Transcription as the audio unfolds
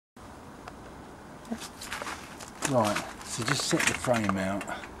Right, so just set the frame out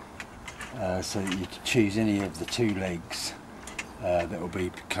so that you can choose any of the two legs that will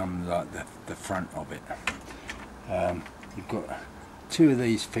become like the front of it. You've got two of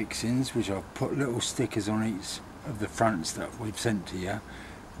these fixings which I've put little stickers on each of the fronts that we've sent to you,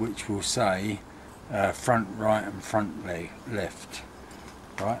 which will say front right and front leg left.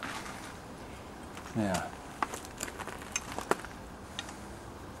 Right, now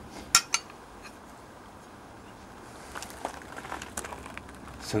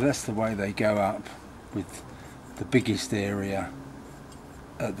so that's the way they go up, with the biggest area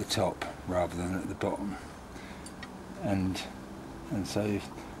at the top rather than at the bottom. And so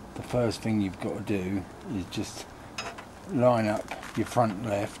the first thing you've got to do is just line up your front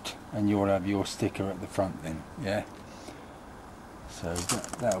left, and you'll have your sticker at the front then, yeah? So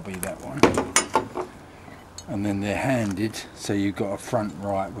that'll be that one. And then they're handed, so you've got a front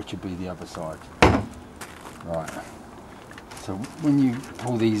right, which will be the other side. Right. So when you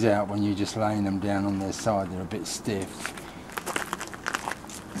pull these out, when you're just laying them down on their side, they're a bit stiff.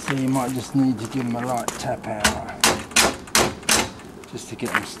 So you might just need to give them a light tap out, just to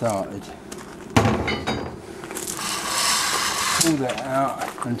get them started. Pull that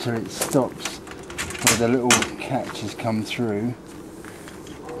out until it stops where the little catches come through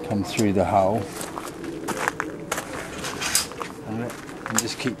the hole. And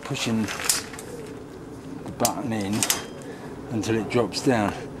just keep pushing the button in until it drops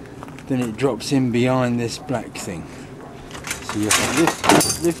down. Then it drops in behind this black thing. So you have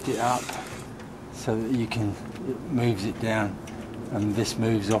to lift it up so that it moves it down, and this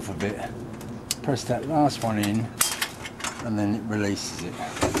moves off a bit. Press that last one in, and then it releases it.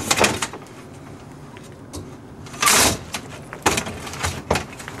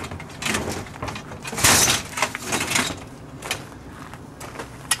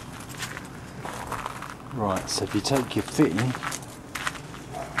 Right, so if you take your fitting,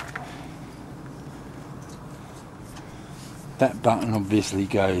 that button obviously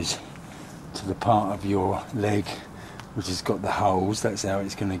goes to the part of your leg which has got the holes. That's how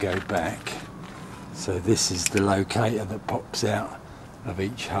it's going to go back. So this is the locator that pops out of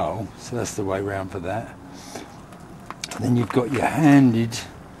each hole. So that's the way round for that. And then you've got your handed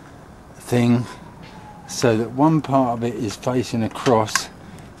thing, so that one part of it is facing across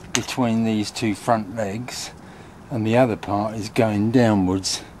between these two front legs, and the other part is going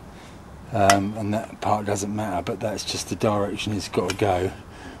downwards, and that part doesn't matter, but that's just the direction it's got to go,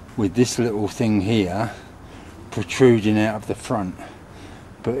 with this little thing here protruding out of the front.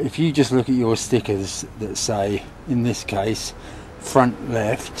 But if you just look at your stickers that say, in this case, front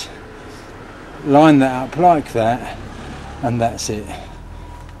left, line that up like that, and that's it.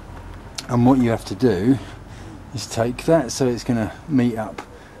 And what you have to do is take that, so it's going to meet up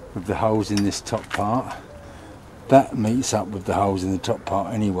with the holes in this top part. That meets up with the holes in the top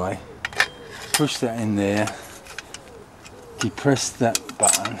part anyway. Push that in there, depress that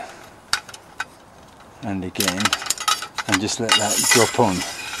button, and again, and just let that drop on.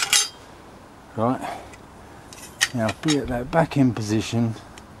 Right, now get that back in position,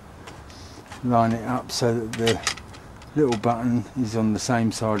 line it up so that the little button is on the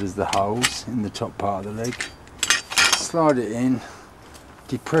same side as the holes in the top part of the leg. Slide it in,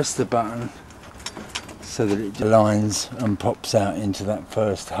 depress the button so that it aligns and pops out into that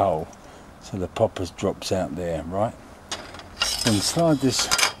first hole, so the poppers drops out there, right? Then slide this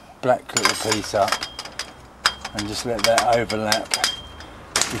black little piece up and just let that overlap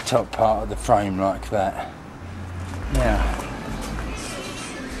the top part of the frame like that. Now,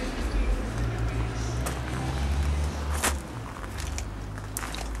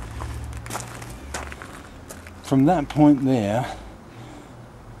 from that point there,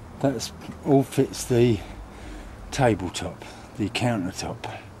 that's all fits the tabletop, the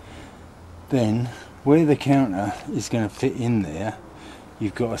countertop. Then where the counter is going to fit in there,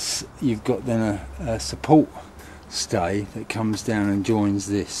 you've got then a support stay that comes down and joins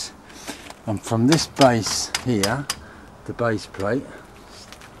this, and from this base here, the base plate,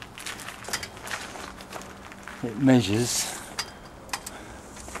 it measures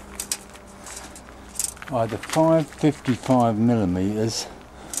either 555 millimeters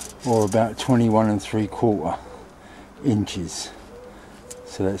or about 21 3/4 inches.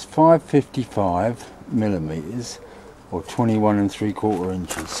 So that's 555 millimeters or 21 3/4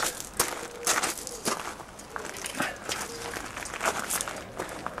 inches.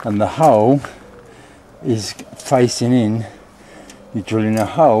 And the hole is facing in. You're drilling a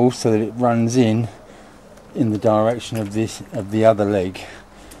hole so that it runs in the direction of the other leg,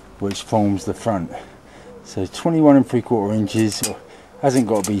 which forms the front. So 21 3/4 inches, hasn't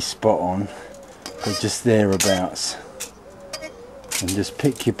got to be spot on, but just thereabouts, and just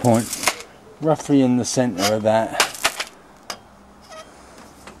pick your point roughly in the centre of that,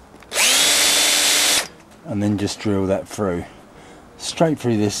 and then just drill that through, straight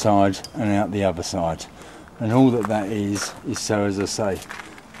through this side and out the other side. And all that is so, as I say,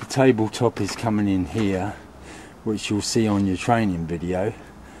 the tabletop is coming in here, which you'll see on your training video.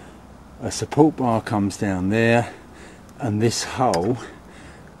 A support bar comes down there, and this hole,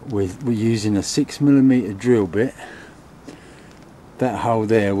 we're using a 6mm drill bit. That hole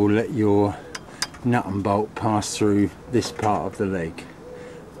there will let your nut and bolt pass through this part of the leg,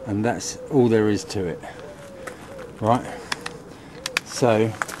 and that's all there is to it. Right,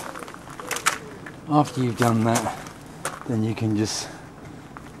 so after you've done that, then you can just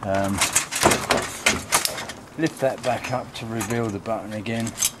lift that back up to reveal the button again,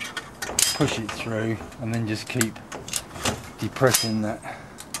 push it through, and then just keep depressing that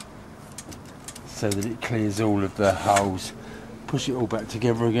so that it clears all of the holes. Push it all back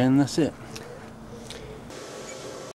together again, that's it.